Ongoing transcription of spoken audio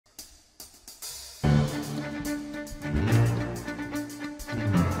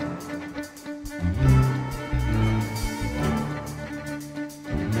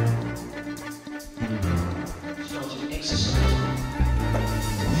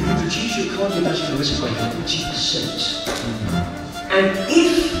reduce your cardiovascular risk by 40%. And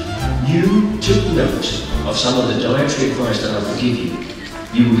if you took note of some of the dietary advice that I will give you,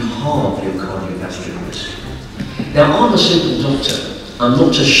 you would halve your cardiovascular risk. Now, I'm a simple doctor. I'm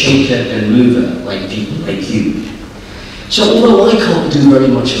not a shaker and mover like people like you. So although I can't do very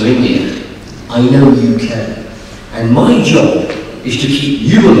much for India, I know you can. And my job is to keep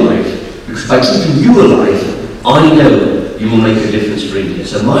you alive, because by keeping you alive, I know you will make a difference for India.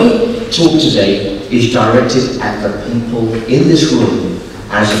 So my talk today is directed at the people in this room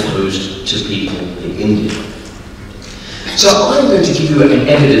as opposed to people in India. So I'm going to give you an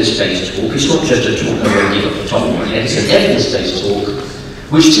evidence-based talk. It's not just a talk I'm going to give off the top of my head, it's an evidence-based talk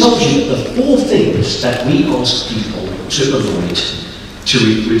which tells you that the 4 things that we ask people to avoid to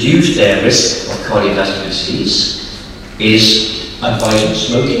reduce their risk of cardiovascular disease is advice on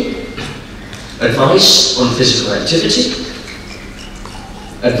smoking, advice on physical activity,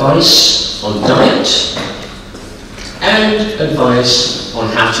 advice on diet, and advice on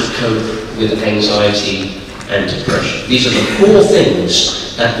how to cope with anxiety and depression. These are the 4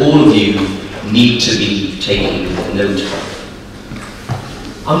 things that all of you need to be taking note of.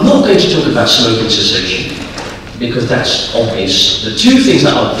 I'm not going to talk about smoking cessation, because that's obvious. The 2 things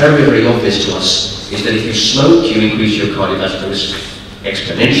that are very, very obvious to us is that if you smoke, you increase your cardiovascular risk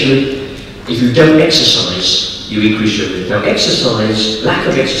exponentially. If you don't exercise, you increase your risk. Now, exercise, lack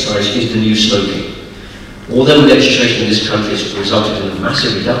of exercise is the new smoking. Although legislation in this country has resulted in a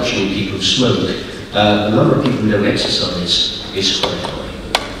massive reduction in people who smoke, the number of people who don't exercise is quite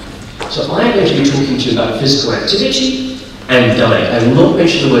high. So I am going to be talking to you about physical activity and diet. I will not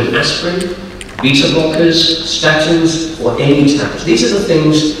mention the word aspirin, beta blockers, statins, or any tablets. These are the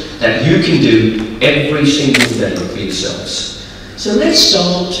things that you can do every single day for yourselves. So let's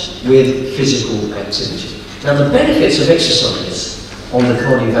start with physical activity. Now, the benefits of exercise on the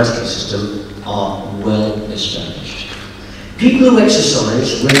cardiovascular system are well established. People who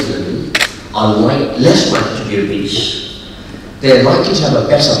exercise regularly are less likely to be obese. They're likely to have a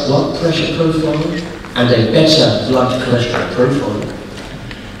better blood pressure profile and a better blood cholesterol profile.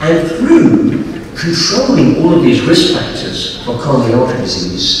 And through controlling all of these risk factors for coronary artery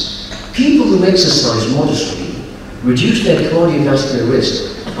disease, people who exercise modestly reduce their cardiovascular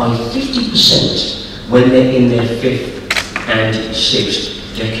risk by 50% when they're in their 5th and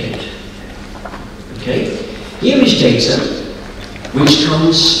 6th decade. Okay? Here is data which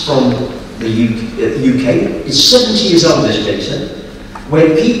comes from the UK. It's 70 years old, this data,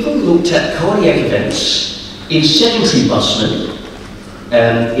 where people looked at cardiac events in sedentary busmen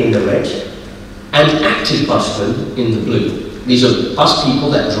in the red and active busmen in the blue. These are bus people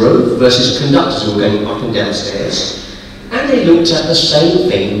that drove versus conductors who were going up and down stairs. And they looked at the same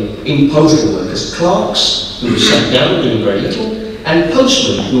thing in postal workers, clerks who were sat down doing very little, and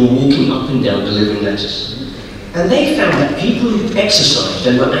postmen who were walking up and down delivering letters. And they found that people who exercised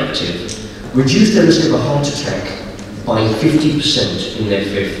and were active reduced their risk of a heart attack by 50% in their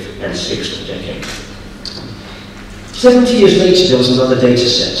 5th and 6th decade. 70 years later, there was another data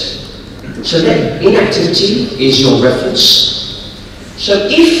set. So then, inactivity is your reference. So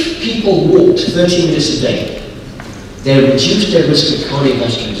if people walked 30 minutes a day, they reduced their risk of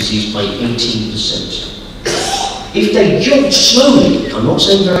cardiovascular disease by 18%. If they jogged slowly, I'm not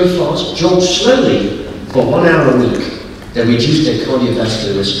saying very fast, jogged slowly for 1 hour a week, they reduced their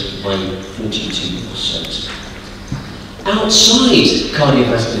cardiovascular risk by 42%. Outside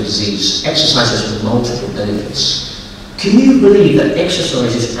cardiovascular disease, exercise has multiple benefits. Can you believe that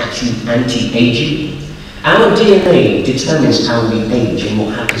exercise is actually anti-aging? Our DNA determines how we age and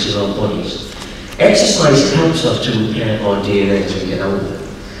what happens in our bodies. Exercise helps us to repair our DNA as we get older.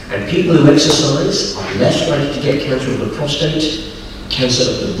 And people who exercise are less likely to get cancer of the prostate, cancer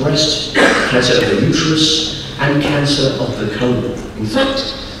of the breast, cancer of the uterus, and cancer of the colon. In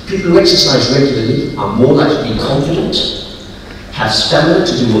fact, people who exercise regularly are more likely to be confident, have stamina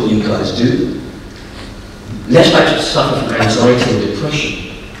to do what you guys do, less likely to suffer from anxiety and depression,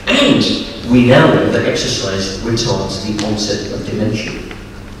 and we now know that exercise retards the onset of dementia.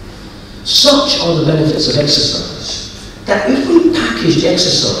 Such are the benefits of exercise that if we packaged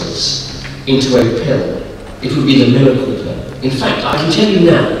exercise into a pill, it would be the miracle pill. In fact, I can tell you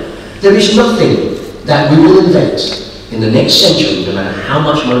now, there is nothing that we will invent in the next century, no matter how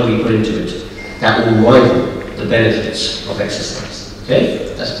much money we put into it, that will rival the benefits of exercise.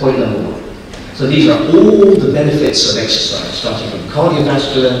 Okay? That's point number 1. So these are all the benefits of exercise, starting from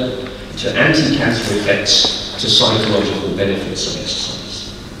cardiovascular to anti-cancer effects to psychological benefits of exercise.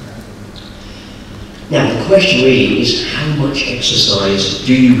 Now the question really is, how much exercise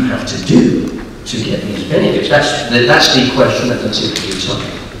do you have to do to get these benefits? That's the question at the tip of your tongue.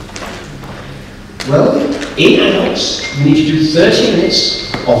 Well, in adults, you need to do 30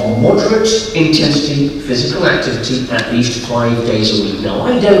 minutes of moderate intensity physical activity at least 5 days a week. Now,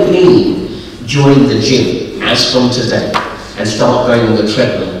 I don't mean join the gym as from today and start going on the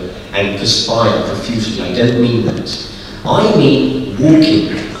treadmill and perspire profusely. I don't mean that. I mean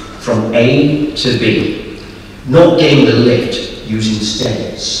walking from A to B, not getting the lift using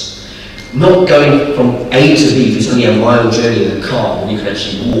stairs. Not going from A to B if it's only a mile journey in a car when you can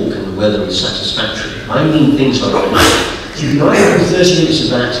actually walk and the weather is satisfactory. I mean things like that. So you can either do 30 minutes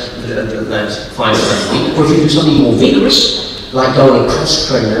of that 5 times a week, or if you do something more vigorous, like go on a cross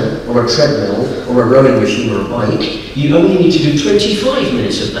trainer or a treadmill or a rowing machine or a bike, you only need to do 25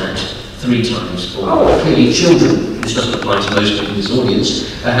 minutes of that 3 times. Or clearly children, this doesn't apply to most people in this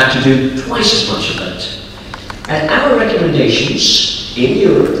audience, have to do twice as much of that. And our recommendations in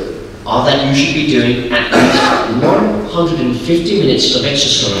Europe are that you should be doing at least 150 minutes of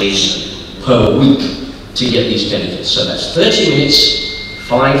exercise per week to get these benefits. So that's 30 minutes,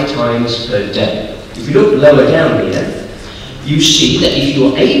 5 times per day. If you look lower down here, you see that if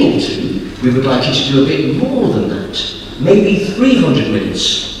you're able to, we would like you to do a bit more than that. Maybe 300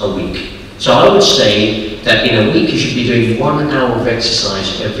 minutes a week. So I would say that in a week you should be doing 1 hour of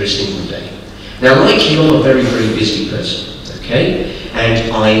exercise every single day. Now, like you, I'm a very, very busy person, okay?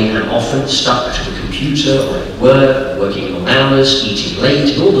 And I am often stuck to the computer or at work, working long hours, eating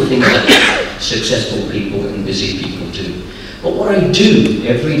late, and all the things that successful people and busy people do. But what I do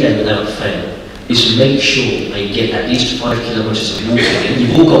every day without fail is make sure I get at least 5 kilometers of walking in.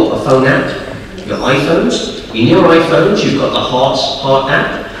 You've all got a phone app, your iPhones. In your iPhones, you've got the Heart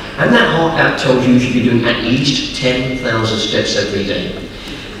app, and that Heart app tells you should be doing at least 10,000 steps every day.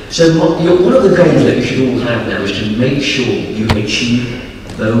 So one of the goals that you should all have now is to make sure you achieve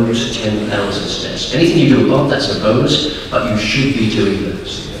those 10,000 steps. Anything you do above, that's a bonus, but you should be doing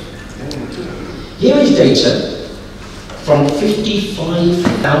those. Here is data from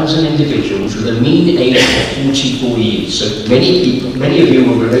 55,000 individuals with a mean age of 44 years. So many of you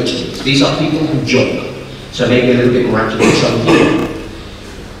will relate to this. These are people who jog, so maybe a little bit more active than some people.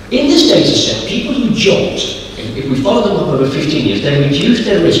 In this data set, people who jogged, if we follow them up over 15 years, they reduced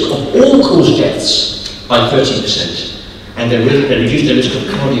their risk of all-cause deaths by 30%, and they reduced their risk of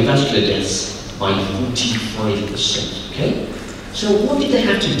cardiovascular deaths by 45%. Okay? So what did they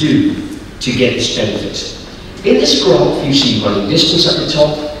have to do to get this benefit? In this graph, you see running distance at the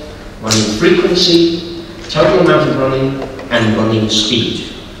top, running frequency, total amount of running, and running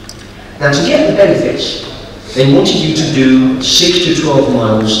speed. Now, to get the benefits, they wanted you to do 6 to 12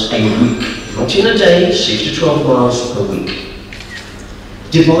 miles a week. Not in a day, 6 to 12 miles per week.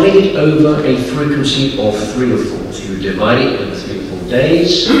 Divided over a frequency of 3 or 4. So you divide it over 3 or 4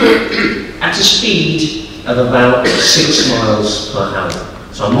 days at a speed of about 6 miles per hour.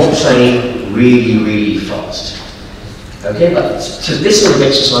 So I'm not saying really, really fast. Okay, but so this sort of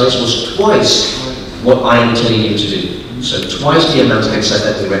exercise was twice what I am telling you to do. So twice the amount of exercise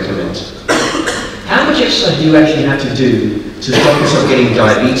that we recommend. How much exercise do you actually have to do to stop yourself getting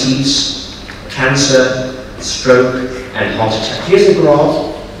diabetes, cancer, stroke, and heart attack? Here's a graph.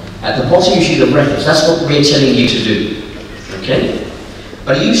 At the bottom you see the reference. That's what we're telling you to do. Okay?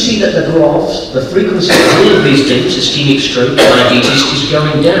 But you see that the graphs, the frequency of all of these things, ischemic stroke, diabetes, is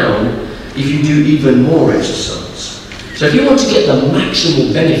going down if you do even more exercise. So if you want to get the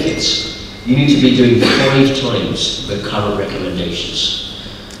maximal benefits, you need to be doing 5 times the current recommendations.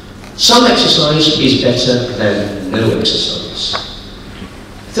 Some exercise is better than no exercise.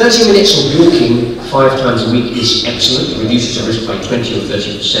 30 minutes of walking 5 times a week is excellent. It reduces the risk by 20 or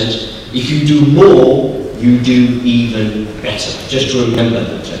 30%. If you do more, you do even better. Just to remember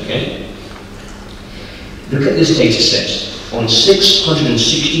that, okay? Look at this data set. On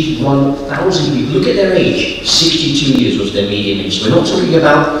 661,000 people, look at their age. 62 years was their median age. So we're not talking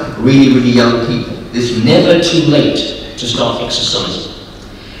about really, really young people. It's never too late to start exercising.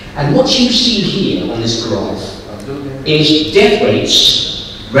 And what you see here on this graph is death rates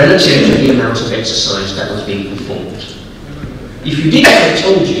relative to the amount of exercise that was being performed. If you did what I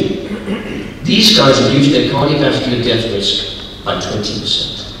told you, these guys reduced their cardiovascular death risk by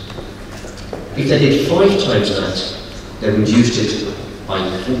 20%. If they did 5 times that, they reduced it by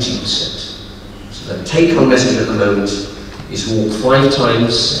 40%. So the take-home message at the moment is walk 5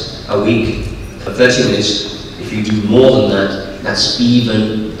 times a week for 30 minutes. If you do more than that, that's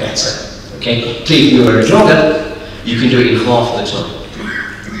even better. Okay? Clearly, if you're a jogger, you can do it in half the time.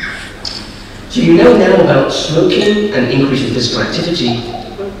 So you know now about smoking and increasing physical activity.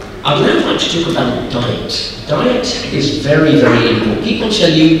 I'd now like to talk about diet. Diet is very, very important. People tell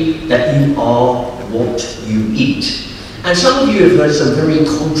you that you are what you eat. And some of you have heard some very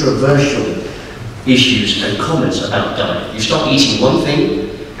controversial issues and comments about diet. You start eating one thing,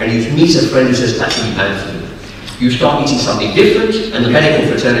 and you meet a friend who says that's really bad for you. You start eating something different, and the medical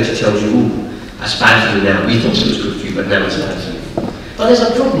fraternity tells you, ooh, that's bad for you now. We thought it was good for you, but now it's bad for you. But there's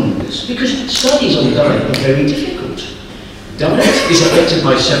a problem with this, because studies on diet are very difficult. Diet is affected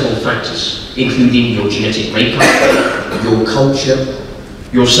by several factors, including your genetic makeup, your culture,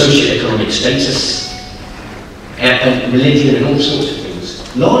 your socioeconomic status, and religion, and all sorts of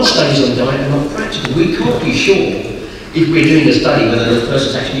things. Large studies on diet are not practical. We can't be sure if we're doing a study whether the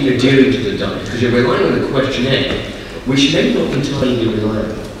person's actually adhering to the diet, because you're relying on a questionnaire, which may not entirely be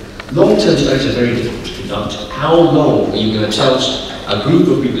reliable. Long-term studies are very difficult to conduct. How long are you going to tell a group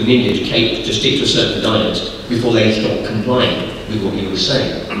of people in India to stick to a certain diet before they stop complying with what you were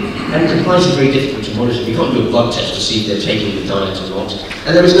saying? And compliance is very difficult to monitor. You can't do a blood test to see if they're taking the diet or not.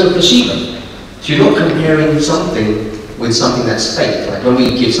 And there is no placebo. So you're not comparing something with something that's fake. Like when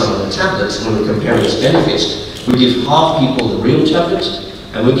we give someone a tablet, and when we're comparing its benefits, we give half people the real tablet,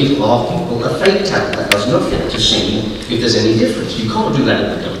 and we give half people a fake tablet that does nothing to see if there's any difference. You can't do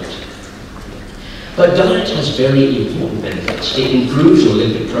that with diet. But diet has very important benefits. It improves your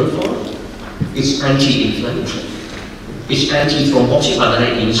lipid profile. It's anti-inflammatory. It's anti-thrombotic, by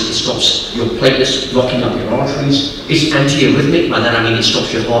that it means it stops your platelets blocking up your arteries. It's anti-arrhythmic, by that I mean it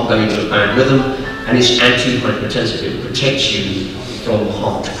stops your heart going to a bad rhythm. And it's anti-hypertensive. It protects you from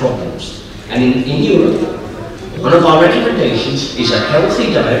heart problems. And in Europe, one of our recommendations is a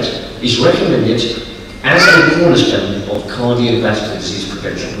healthy diet is recommended as a cornerstone of cardiovascular disease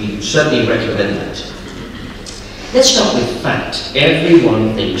prevention. We certainly recommend that. Let's start with fat.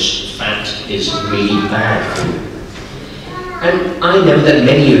 Everyone thinks fat is really bad for you. And I know that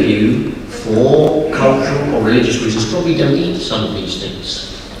many of you, for cultural or religious reasons, probably don't eat some of these things.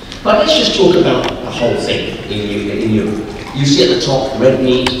 But let's just talk about the whole thing in Europe. You see at the top, red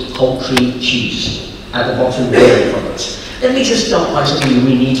meat, poultry, cheese. At the bottom, dairy products. Let me just start by saying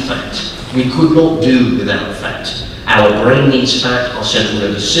we need fat. We could not do without fat. Our brain needs fat, our central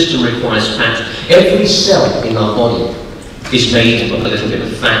nervous system requires fat. Every cell in our body is made of a little bit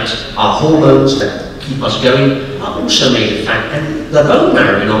of fat. Our hormones that keep us going are also made of fat. And the bone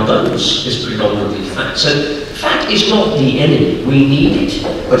marrow in our bones is predominantly fat. So fat is not the enemy. We need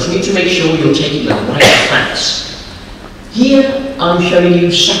it, but you need to make sure you're taking the right fats. Here, I'm showing you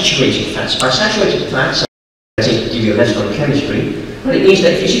saturated fats. By saturated fats, I give you a lesson on chemistry, but it means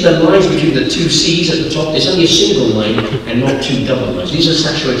that if you see the lines between the two C's at the top, there's only a single line and not two double lines. These are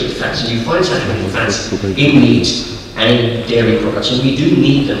saturated fats, and you find saturated fats in meat and dairy products, and we do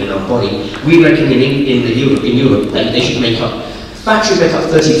need them in our body. We reckon in Europe that they should make up, fat should make up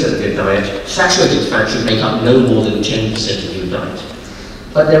 30% of your diet, saturated fat should make up no more than 10% of your diet.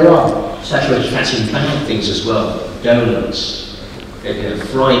 But there are saturated fats in bad things as well. Donuts,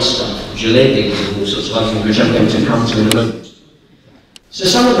 fried stuff, jalebis, and all sorts of other things, which I'm going to come to in a moment. So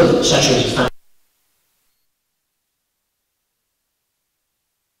some of the saturated fats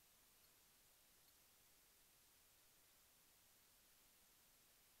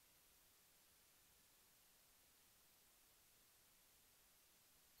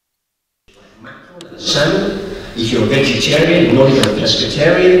salmon. If you're a vegetarian, not even a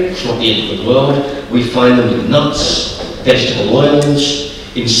pescatarian, it's not the end of the world. We find them in nuts, vegetable oils,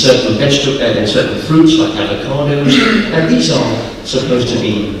 in certain fruits like avocados, and these are supposed to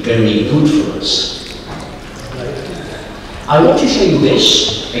be very good for us. I want to show you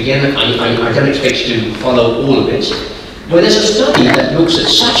this. Again, I don't expect you to follow all of it. But there's a study that looks at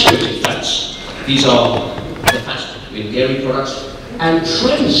saturated fats. These are the fats in dairy products. And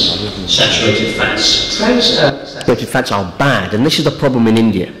trans-saturated fats. Trans-saturated fats are bad, and this is the problem in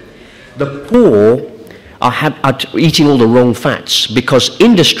India. The poor are eating all the wrong fats because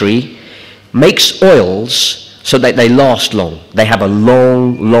industry makes oils so that they last long. They have a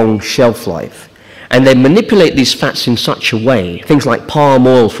long shelf life. And they manipulate these fats in such a way, things like palm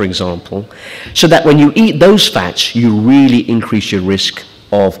oil, for example, so that when you eat those fats, you really increase your risk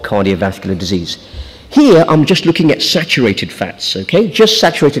of cardiovascular disease. Here, I'm just looking at saturated fats, okay? Just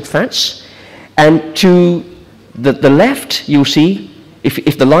saturated fats. And to the left, you'll see,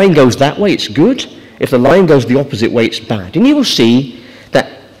 if the line goes that way, it's good. If the line goes the opposite way, it's bad. And you will see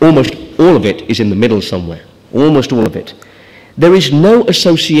that almost all of it is in the middle somewhere. Almost all of it. There is no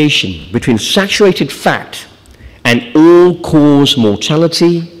association between saturated fat and all-cause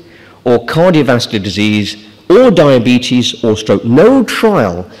mortality or cardiovascular disease or diabetes or stroke. No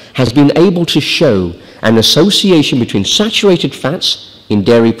trial has been able to show an association between saturated fats in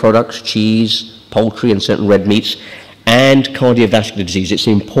dairy products, cheese, poultry and certain red meats and cardiovascular disease. It's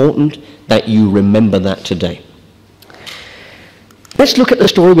important that you remember that today. Let's look at the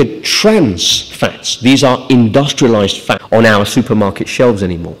story with trans fats. These are industrialized fats on our supermarket shelves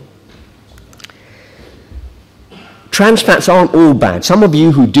anymore. Trans fats aren't all bad. Some of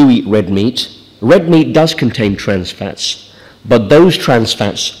you who do eat red meat does contain trans fats, but those trans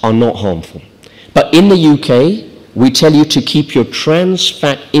fats are not harmful. But in the UK, we tell you to keep your trans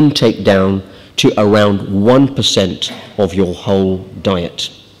fat intake down to around 1% of your whole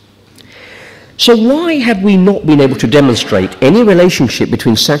diet. So why have we not been able to demonstrate any relationship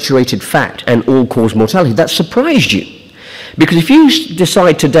between saturated fat and all-cause mortality? That surprised you. Because if you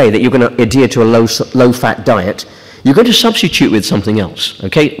decide today that you're going to adhere to a low-fat diet, you're going to substitute with something else.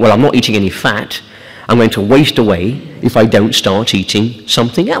 Okay, well, I'm not eating any fat. I'm going to waste away if I don't start eating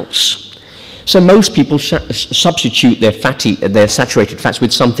something else. So most people substitute their saturated fats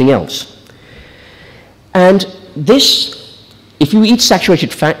with something else. And this, if you eat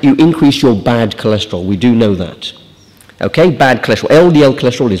saturated fat, you increase your bad cholesterol. We do know that. Okay, bad cholesterol. LDL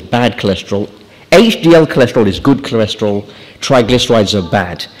cholesterol is bad cholesterol. HDL cholesterol is good cholesterol. Triglycerides are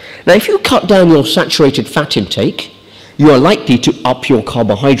bad. Now, if you cut down your saturated fat intake, you are likely to up your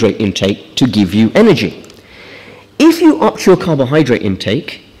carbohydrate intake to give you energy. If you up your carbohydrate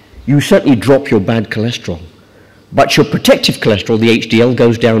intake, you certainly drop your bad cholesterol. But your protective cholesterol, the HDL,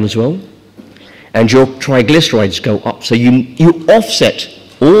 goes down as well. And your triglycerides go up. So you offset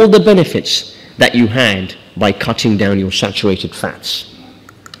all the benefits that you had by cutting down your saturated fats.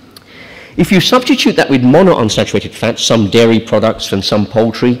 If you substitute that with monounsaturated fats, some dairy products and some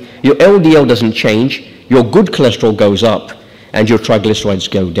poultry, your LDL doesn't change, your good cholesterol goes up, and your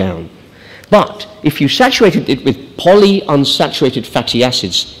triglycerides go down. But if you saturated it with polyunsaturated fatty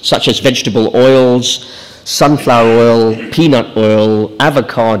acids, such as vegetable oils, sunflower oil, peanut oil,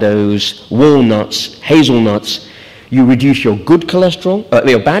 avocados, walnuts, hazelnuts, you reduce your good cholesterol,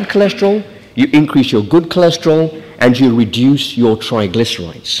 your bad cholesterol, you increase your good cholesterol, and you reduce your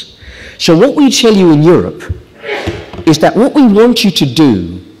triglycerides. So what we tell you in Europe is that what we want you to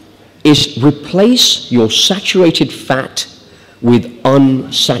do is replace your saturated fat with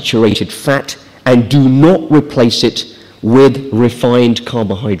unsaturated fat, and do not replace it with refined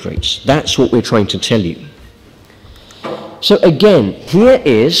carbohydrates. That's what we're trying to tell you. So again, here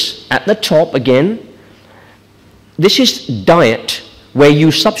is, at the top again, this is diet where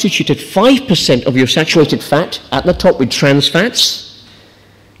you substituted 5% of your saturated fat at the top with trans fats,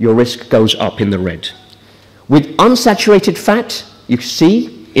 your risk goes up in the red. With unsaturated fat, you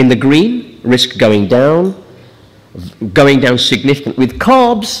see in the green, risk going down significantly. With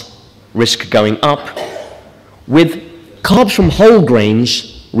carbs, risk going up. With carbs from whole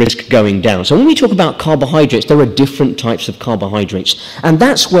grains, risk going down. So when we talk about carbohydrates, there are different types of carbohydrates. And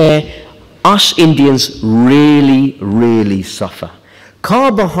that's where us Indians really, really suffer.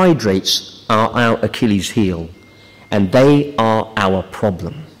 Carbohydrates are our Achilles heel, and they are our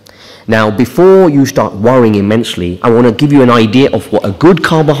problem. Now, before you start worrying immensely, I want to give you an idea of what a good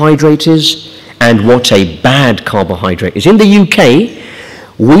carbohydrate is and what a bad carbohydrate is. In the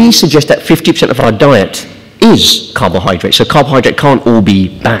UK, we suggest that 50% of our diet is carbohydrate, so carbohydrate can't all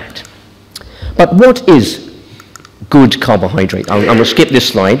be bad. But what is good carbohydrate? I'm going to skip this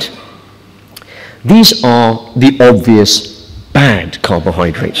slide. These are the obvious bad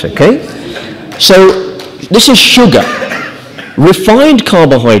carbohydrates, okay? So this is sugar. Refined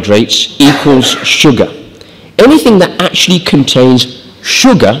carbohydrates equals sugar. Anything that actually contains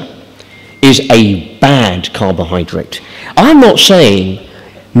sugar is a bad carbohydrate. I'm not saying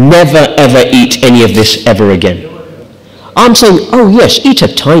never ever eat any of this ever again. I'm saying, oh yes, eat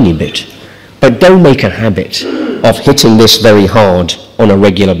a tiny bit, but don't make a habit of hitting this very hard on a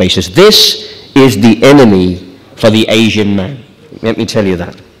regular basis. This is the enemy for the Asian man. Let me tell you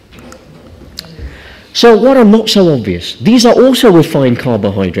that. So what are not so obvious? These are also refined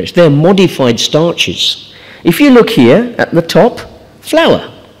carbohydrates. They're modified starches. If you look here at the top,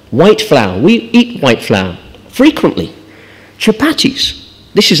 flour, white flour. We eat white flour frequently. Chapatis.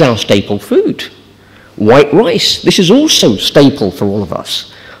 This is our staple food. White rice, this is also staple for all of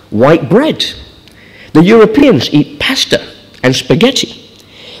us. White bread. The Europeans eat pasta and spaghetti.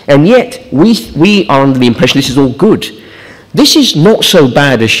 And yet, we are under the impression this is all good. This is not so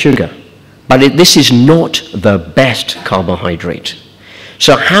bad as sugar, but this is not the best carbohydrate.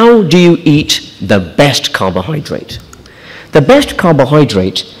 So how do you eat the best carbohydrate? The best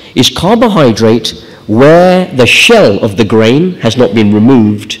carbohydrate is carbohydrate where the shell of the grain has not been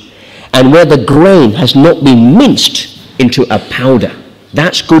removed and where the grain has not been minced into a powder.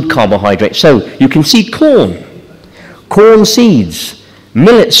 That's good carbohydrate. So you can see corn, corn seeds,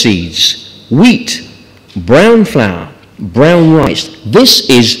 millet seeds, wheat, brown flour, brown rice. This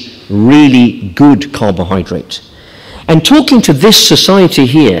is really good carbohydrate. And talking to this society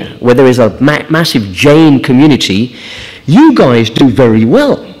here, where there is a massive Jain community, you guys do very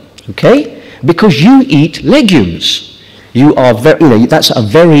well, okay? Because you eat legumes. You are that's a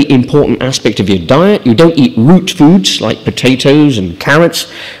very important aspect of your diet. You don't eat root foods like potatoes and carrots,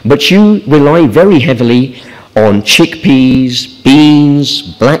 but you rely very heavily on chickpeas,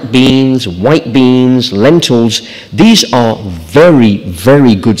 beans, black beans, white beans, lentils. These are very,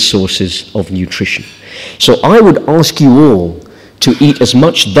 very good sources of nutrition. So I would ask you all to eat as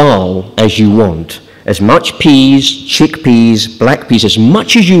much dal as you want, as much peas, chickpeas, black peas, as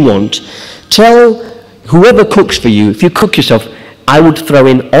much as you want. Tell whoever cooks for you, if you cook yourself, I would throw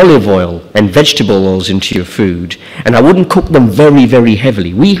in olive oil and vegetable oils into your food, and I wouldn't cook them very, very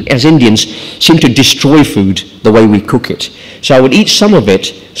heavily. We, as Indians, seem to destroy food the way we cook it. So I would eat some of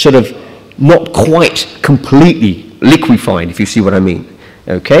it sort of not quite completely liquefied, if you see what I mean.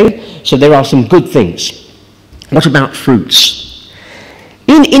 Okay? So there are some good things. What about fruits?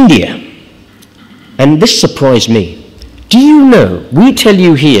 In India, and this surprised me, do you know, we tell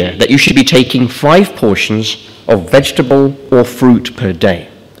you here that you should be taking 5 portions of vegetable or fruit per day.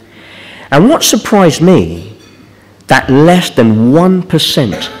 And what surprised me, that less than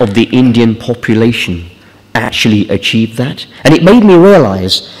 1% of the Indian population actually achieved that. And it made me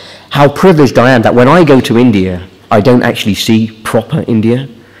realize how privileged I am that when I go to India, I don't actually see proper India.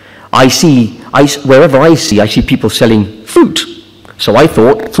 Wherever I see people selling fruit. So I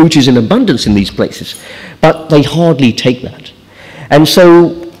thought fruit is in abundance in these places. But they hardly take that. And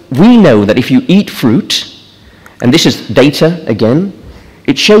so we know that if you eat fruit, and this is data again,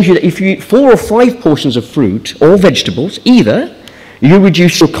 it shows you that if you eat 4 or 5 portions of fruit or vegetables, either, you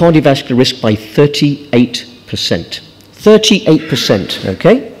reduce your cardiovascular risk by 38%. 38%,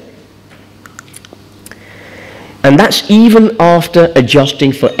 okay? And that's even after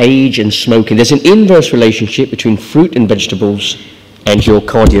adjusting for age and smoking. There's an inverse relationship between fruit and vegetables and your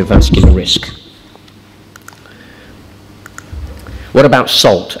cardiovascular risk. What about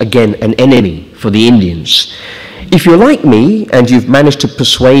salt? Again, an enemy for the Indians. If you're like me and you've managed to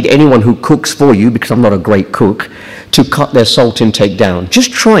persuade anyone who cooks for you, because I'm not a great cook, to cut their salt intake down,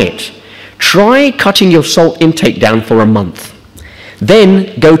 just try it. Try cutting your salt intake down for a month.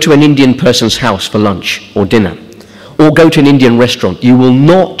 Then go to an Indian person's house for lunch or dinner, or go to an Indian restaurant. You will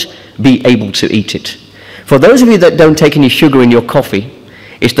not be able to eat it. For those of you that don't take any sugar in your coffee,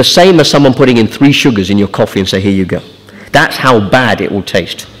 it's the same as someone putting in 3 sugars in your coffee and say, here you go. That's how bad it will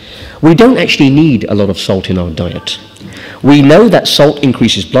taste. We don't actually need a lot of salt in our diet. We know that salt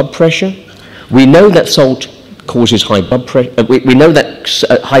increases blood pressure. We know that salt causes high blood pressure. We know that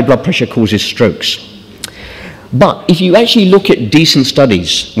high blood pressure causes strokes. But if you actually look at decent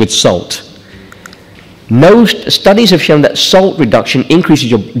studies with salt, most studies have shown that salt reduction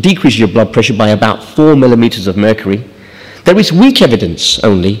decreases your blood pressure by about 4 millimeters of mercury. There is weak evidence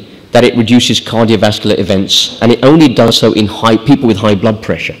only that it reduces cardiovascular events, and it only does so in people with high blood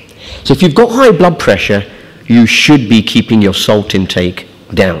pressure. So if you've got high blood pressure, you should be keeping your salt intake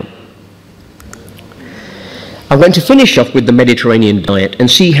down. I'm going to finish off with the Mediterranean diet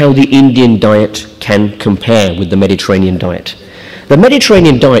and see how the Indian diet can compare with the Mediterranean diet. The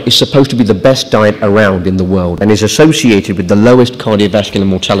Mediterranean diet is supposed to be the best diet around in the world and is associated with the lowest cardiovascular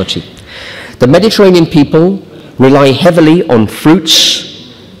mortality. The Mediterranean people rely heavily on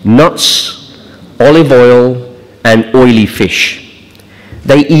fruits, nuts, olive oil, and oily fish.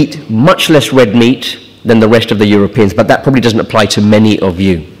 They eat much less red meat than the rest of the Europeans, but that probably doesn't apply to many of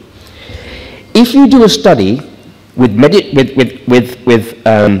you. If you do a study with the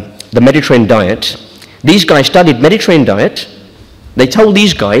Mediterranean diet, these guys studied Mediterranean diet. They told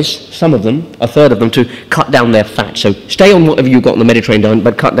these guys, some of them, a third of them, to cut down their fat. So stay on whatever you've got on the Mediterranean diet,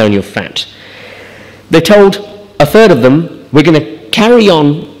 but cut down your fat. They told a third of them, we're going to carry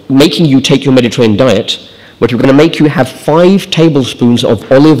on making you take your Mediterranean diet, but we're going to make you have 5 tablespoons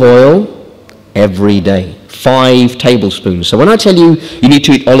of olive oil every day. 5 tablespoons. So when I tell you you need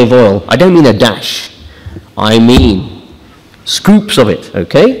to eat olive oil, I don't mean a dash. I mean scoops of it,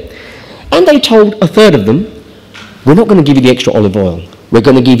 okay? And they told a third of them, we're not going to give you the extra olive oil. We're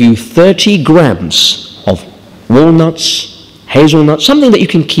going to give you 30 grams of walnuts, hazelnuts, something that you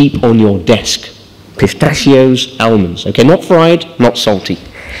can keep on your desk. Pistachios, almonds, okay? Not fried, not salty.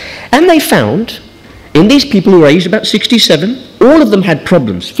 And they found, in these people who were aged about 67, all of them had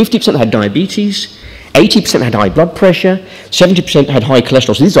problems. 50% had diabetes, 80% had high blood pressure, 70% had high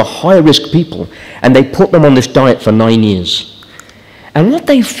cholesterol. So these are high-risk people, and they put them on this diet for 9 years. And what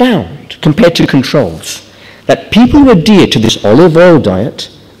they found, compared to controls, that people who adhere to this olive oil diet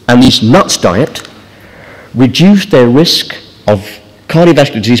and this nuts diet reduced their risk of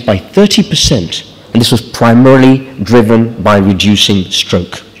cardiovascular disease by 30%, and this was primarily driven by reducing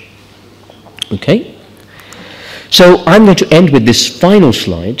stroke. Okay? So I'm going to end with this final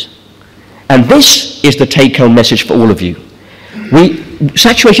slide, and this is the take-home message for all of you.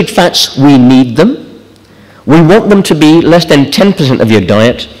 Saturated fats, we need them. We want them to be less than 10% of your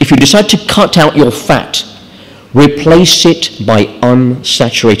diet. If you decide to cut out your fat, replace it by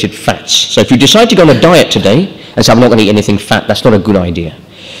unsaturated fats. So if you decide to go on a diet today, and say, I'm not going to eat anything fat, that's not a good idea.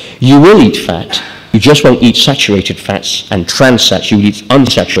 You will eat fat, you just won't eat saturated fats and trans fats, you will eat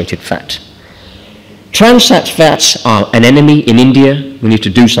unsaturated fat. Trans fats are an enemy in India. We need to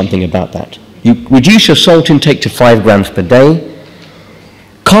do something about that. You reduce your salt intake to 5 grams per day.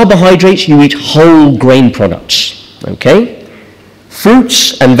 Carbohydrates, you eat whole grain products, okay?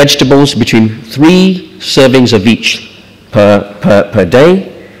 Fruits and vegetables, between 3 servings of each per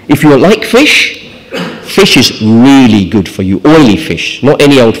day. If you like fish, fish is really good for you, oily fish, not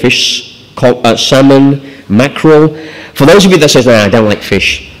any old fish, salmon, mackerel. For those of you that say, I don't like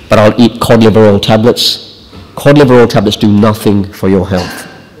fish, but I'll eat cod liver oil tablets. Cod liver oil tablets do nothing for your health.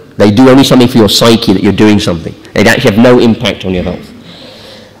 They do only something for your psyche, that you're doing something. They actually have no impact on your health.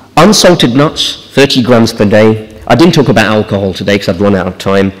 Unsalted nuts, 30 grams per day. I didn't talk about alcohol today because I've run out of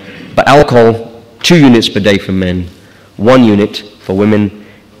time, but alcohol, 2 units per day for men, 1 unit for women.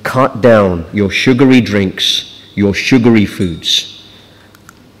 Cut down your sugary drinks, your sugary foods.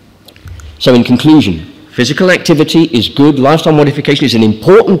 So in conclusion, physical activity is good. Lifestyle modification is an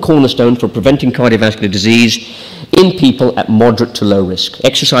important cornerstone for preventing cardiovascular disease in people at moderate to low risk.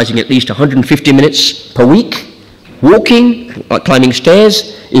 Exercising at least 150 minutes per week. Walking, like climbing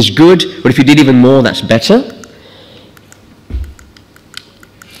stairs, is good, but if you did even more, that's better.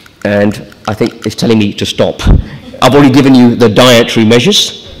 And I think it's telling me to stop. I've already given you the dietary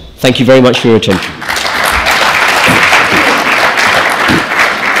measures. Thank you very much for your attention.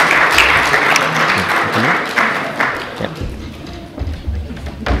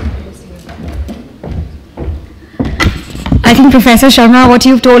 I think, Professor Sharma, what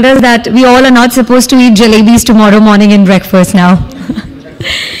you've told us that we all are not supposed to eat jalebis tomorrow morning in breakfast now.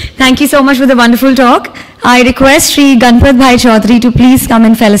 Thank you so much for the wonderful talk. I request Sri Ganpat Bhai Chaudhary to please come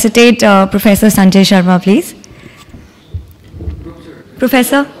and felicitate Professor Sanjay Sharma, please.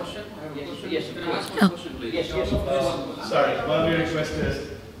 Professor? Oh. Sorry, one of your requests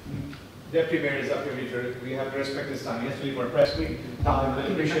is Deputy Mayor is up here. We have to respect this time. Yes, we for press week. I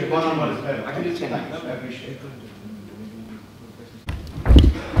appreciate one-on-one is better. I can do 10 minutes. I appreciate it.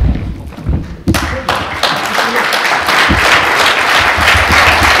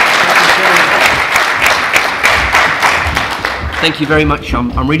 Thank you very much.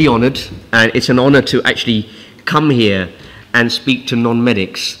 I'm really honoured, and it's an honour to actually come here and speak to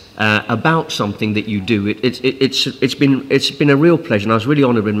non-medics about something that you do. It's been a real pleasure, and I was really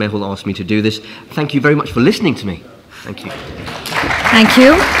honoured when Mehul asked me to do this. Thank you very much for listening to me. Thank you. Thank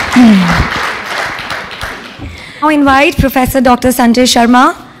you. Now invite Professor Dr. Sanjay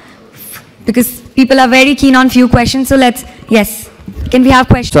Sharma, because people are very keen on few questions. So yes. Can we have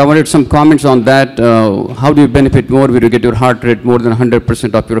questions? So I wanted some comments on that. How do you benefit more when you get your heart rate more than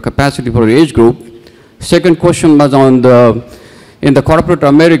 100% of your capacity for your age group? Second question was on in the corporate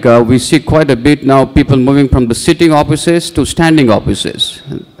America, we see quite a bit now people moving from the sitting offices to standing offices.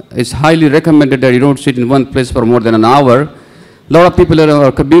 It's highly recommended that you don't sit in one place for more than an hour. A lot of people in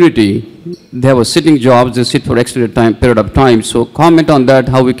our community, they have a sitting jobs, they sit for extended period of time. So comment on that,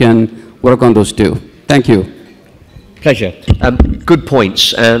 how we can work on those two. Thank you. Pleasure. Good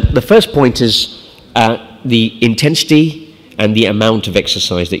points. The first point is the intensity and the amount of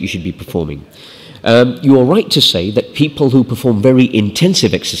exercise that you should be performing. You are right to say that people who perform very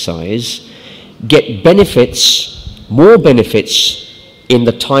intensive exercise get benefits, more benefits in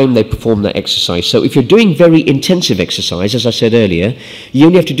the time they perform that exercise. So if you're doing very intensive exercise, as I said earlier, you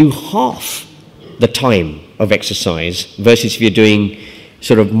only have to do half the time of exercise versus if you're doing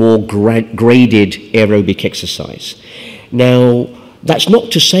sort of more graded aerobic exercise. Now, that's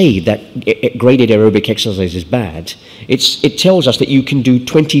not to say that graded aerobic exercise is bad. It tells us that you can do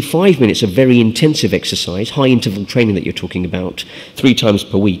 25 minutes of very intensive exercise, high interval training that you're talking about, 3 times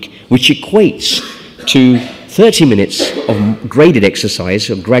per week, which equates to 30 minutes of graded exercise,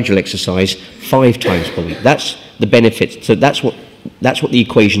 of gradual exercise, 5 times per week. That's the benefit. So that's what the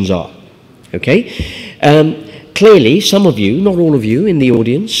equations are. Okay? Clearly, some of you, not all of you in the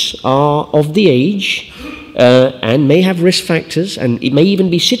audience, are of the age and may have risk factors, and it may even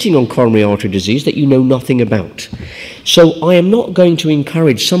be sitting on coronary artery disease that you know nothing about. So I am not going to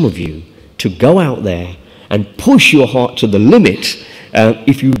encourage some of you to go out there and push your heart to the limit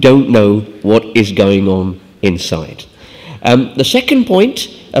if you don't know what is going on inside. The second point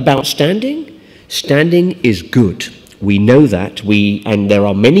about standing, Standing is good. We know that. And there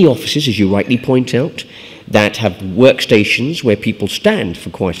are many offices, as you rightly point out, that have workstations where people stand for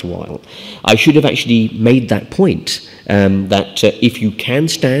quite a while. I should have actually made that point, that if you can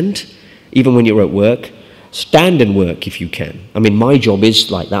stand, even when you're at work, stand and work if you can. I mean, my job is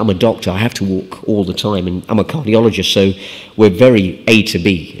like that. I'm a doctor. I have to walk all the time, and I'm a cardiologist, so we're very A to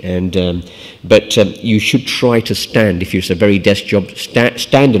B. But you should try to stand if it's a very desk job.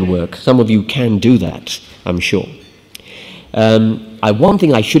 Stand and work. Some of you can do that, I'm sure. One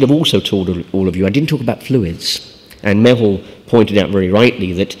thing I should have also told all of you, I didn't talk about fluids. And Mehul pointed out very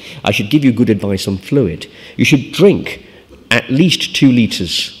rightly that I should give you good advice on fluid. You should drink at least 2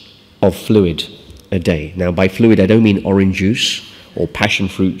 litres of fluid a day. Now, by fluid, I don't mean orange juice or passion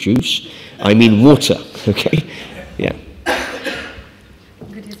fruit juice. I mean water, okay? Yeah.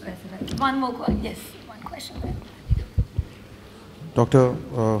 One more question. Yes, one question there. Doctor,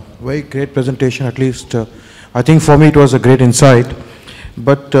 very great presentation, at least. I think for me it was a great insight.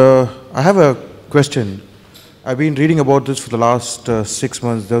 But I have a question. I've been reading about this for the last 6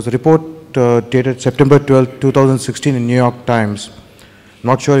 months. There was a report dated September 12, 2016 in New York Times.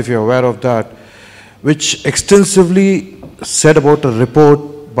 Not sure if you're aware of that, which extensively said about a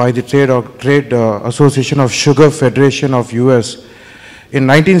report by the Trade Association of Sugar Federation of US. In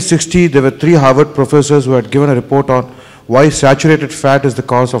 1960, there were 3 Harvard professors who had given a report on why saturated fat is the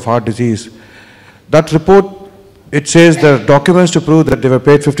cause of heart disease. That report, it says there are documents to prove that they were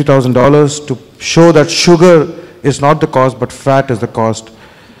paid $50,000 to show that sugar is not the cause, but fat is the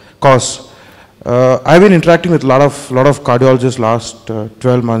cause. I've been interacting with a lot of cardiologists last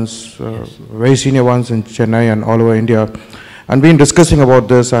 12 months, very senior ones in Chennai and all over India, and been discussing about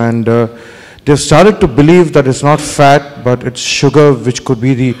this, and they've started to believe that it's not fat, but it's sugar which could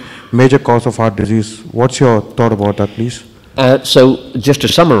be the major cause of heart disease. What's your thought about that, please? So just to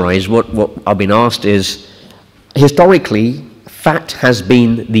summarize, what I've been asked is, historically, fat has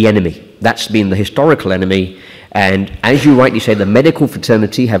been the enemy. That's been the historical enemy. And as you rightly say, the medical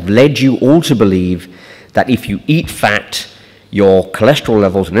fraternity have led you all to believe that if you eat fat, your cholesterol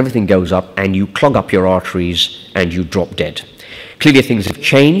levels and everything goes up, and you clog up your arteries and you drop dead. Clearly things have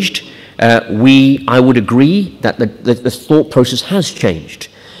changed. I would agree that the thought process has changed.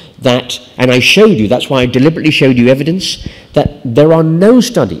 And I showed you, that's why I deliberately showed you evidence, that there are no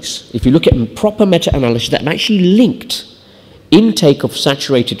studies, if you look at proper meta-analysis, that have actually linked intake of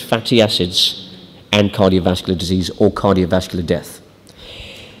saturated fatty acids and cardiovascular disease or cardiovascular death.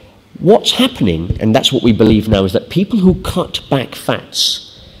 What's happening, and that's what we believe now, is that people who cut back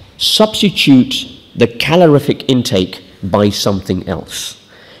fats substitute the calorific intake by something else.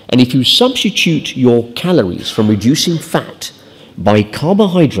 And if you substitute your calories from reducing fat by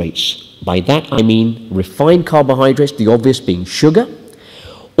carbohydrates, by that I mean refined carbohydrates, the obvious being sugar,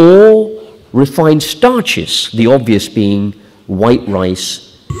 or refined starches, the obvious being white rice,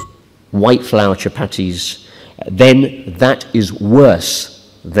 white flour chapatis, then that is worse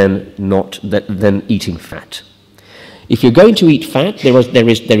than eating fat. If you're going to eat fat,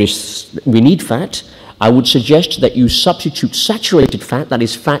 we need fat. I would suggest that you substitute saturated fat, that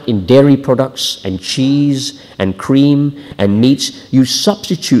is fat in dairy products and cheese and cream and meats. You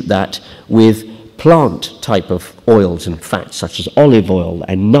substitute that with plant type of oils and fats, such as olive oil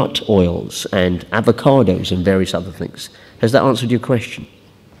and nut oils and avocados and various other things. Has that answered your question?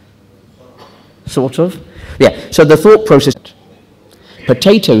 Sort of? Yeah, so the thought process,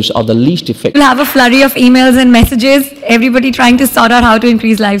 potatoes are the least effective. We'll have a flurry of emails and messages, everybody trying to sort out how to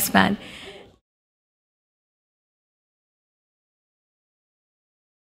increase lifespan.